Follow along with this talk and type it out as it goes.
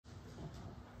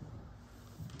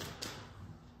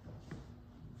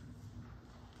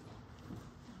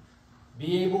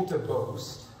be able to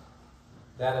boast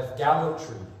that if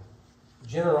gallantry,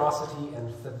 generosity,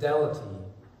 and fidelity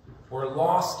were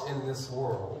lost in this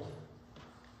world,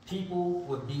 people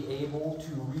would be able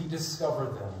to rediscover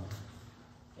them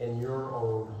in your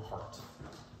own heart.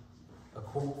 A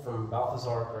quote from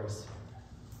Balthazar Gracian.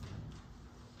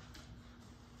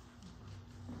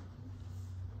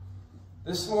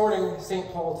 This morning, St.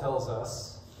 Paul tells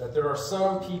us that there are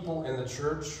some people in the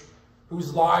church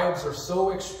whose lives are so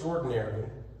extraordinary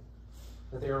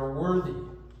that they are worthy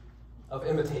of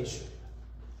imitation.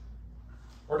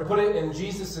 Or to put it in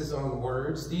Jesus' own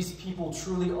words, these people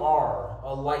truly are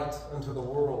a light unto the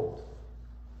world.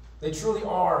 They truly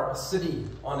are a city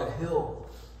on a hill,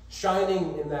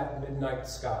 shining in that midnight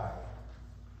sky.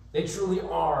 They truly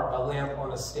are a lamp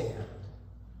on a stand,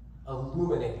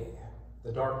 illuminating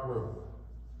the dark room.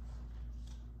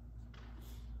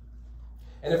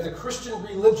 And if the Christian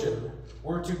religion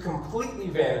were to completely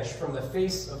vanish from the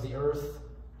face of the earth,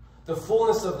 the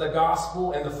fullness of the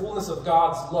gospel and the fullness of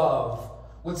God's love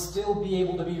would still be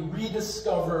able to be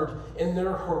rediscovered in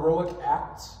their heroic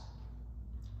acts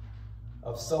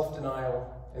of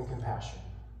self-denial and compassion.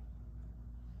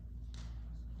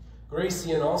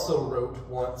 Gracian also wrote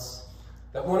once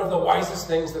that one of the wisest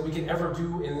things that we can ever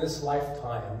do in this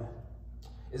lifetime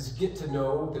is get to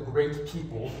know the great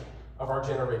people of our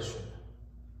generation,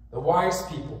 the wise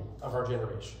people of our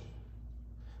generation.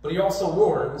 But he also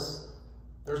warns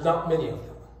there's not many of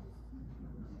them.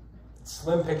 It's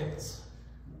slim pickings.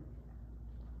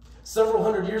 Several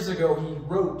hundred years ago, he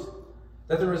wrote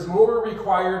that there is more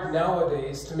required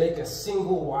nowadays to make a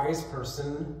single wise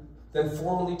person than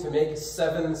formerly to make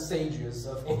 7 sages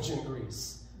of ancient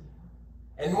Greece.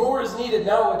 And more is needed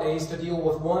nowadays to deal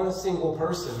with one single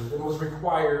person than was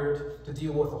required to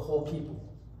deal with a whole people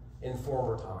in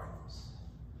former times.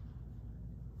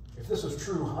 If this was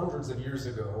true hundreds of years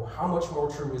ago, how much more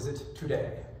true is it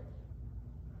today?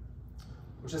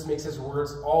 Which just makes his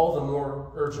words all the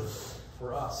more urgent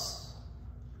for us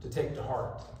to take to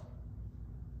heart.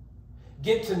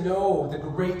 Get to know the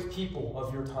great people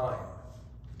of your time.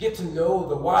 Get to know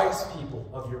the wise people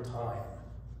of your time.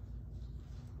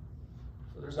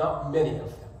 For there's not many of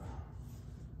them.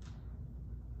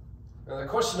 Now the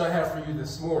question I have for you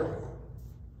this morning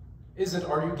isn't,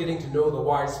 are you getting to know the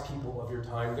wise people of your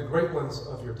time, the great ones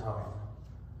of your time?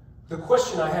 The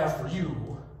question I have for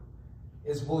you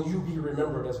is, will you be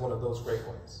remembered as one of those great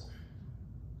ones?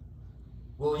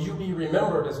 Will you be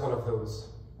remembered as one of those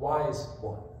wise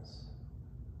ones?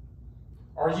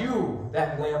 Are you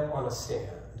that lamp on a stand,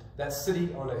 that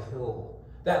city on a hill,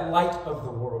 that light of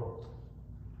the world?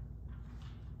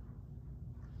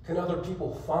 Can other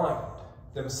people find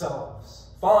themselves,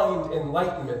 find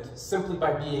enlightenment simply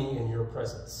by being in your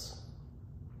presence,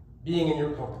 being in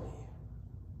your company?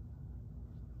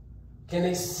 Can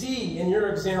they see in your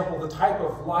example the type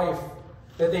of life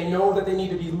that they know that they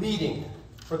need to be leading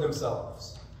for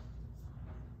themselves?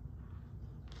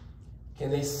 Can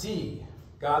they see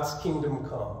God's kingdom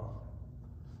come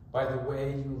by the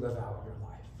way you live out your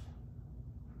life?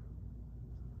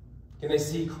 Can they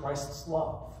see Christ's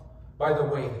love by the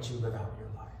way that you live out your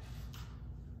life?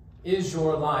 Is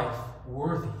your life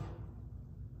worthy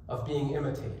of being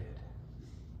imitated?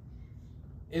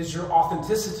 Is your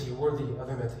authenticity worthy of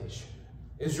imitation?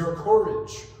 Is your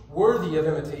courage worthy of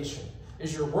imitation?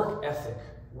 Is your work ethic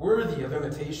worthy of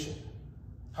imitation?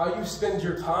 How you spend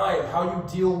your time, how you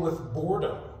deal with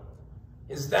boredom,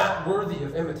 is that worthy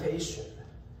of imitation?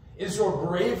 Is your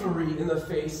bravery in the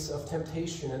face of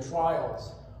temptation and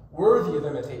trials worthy of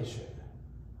imitation?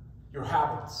 Your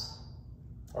habits,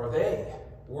 are they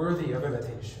worthy of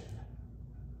imitation?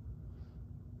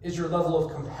 Is your level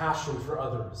of compassion for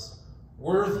others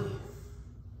worthy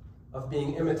of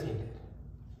being imitated?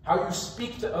 How you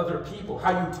speak to other people,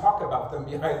 how you talk about them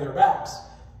behind their backs,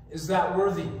 is that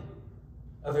worthy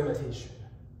of imitation?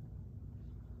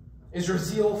 Is your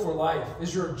zeal for life,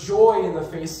 is your joy in the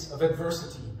face of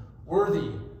adversity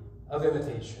worthy of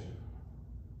imitation?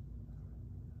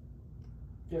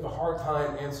 If you have a hard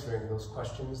time answering those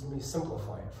questions, let me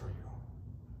simplify it for you.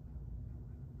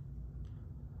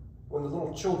 When the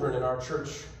little children in our church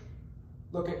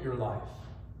look at your life,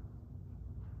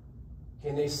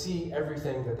 can they see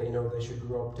everything that they know they should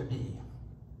grow up to be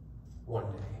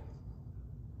one day?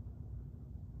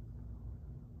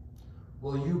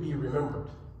 Will you be remembered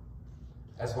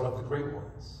as one of the great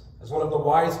ones, as one of the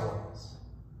wise ones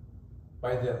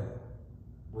by them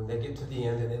when they get to the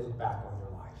end and they look back on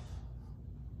their life?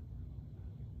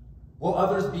 Will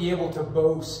others be able to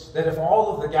boast that if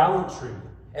all of the gallantry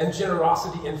and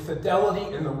generosity and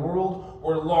fidelity in the world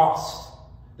were lost,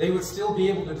 they would still be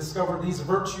able to discover these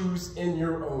virtues in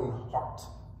your own heart.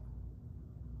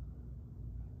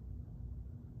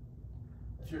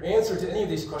 If your answer to any of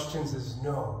these questions is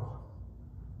no,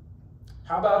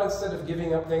 how about instead of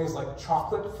giving up things like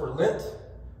chocolate for Lent,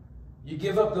 you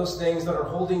give up those things that are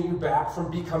holding you back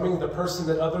from becoming the person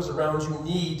that others around you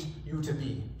need you to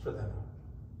be for them?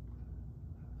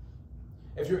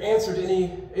 If your answer to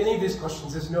any of these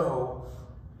questions is no,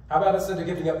 how about instead of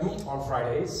giving up meat on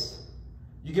Fridays,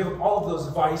 you give up all of those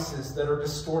vices that are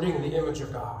distorting the image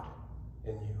of God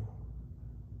in you,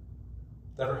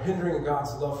 that are hindering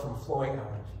God's love from flowing out of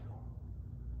you?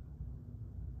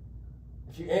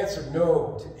 If you answered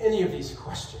no to any of these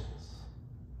questions,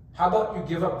 how about you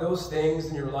give up those things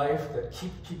in your life that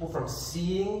keep people from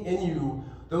seeing in you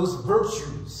those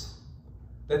virtues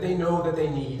that they know that they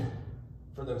need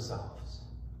for themselves?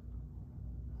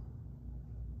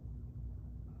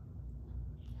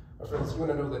 My friends, you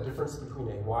want to know the difference between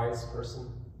a wise person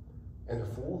and a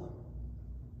fool?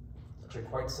 It's actually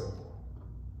quite simple.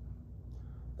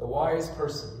 The wise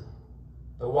person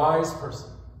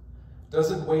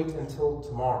doesn't wait until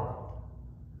tomorrow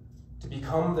to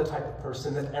become the type of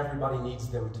person that everybody needs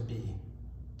them to be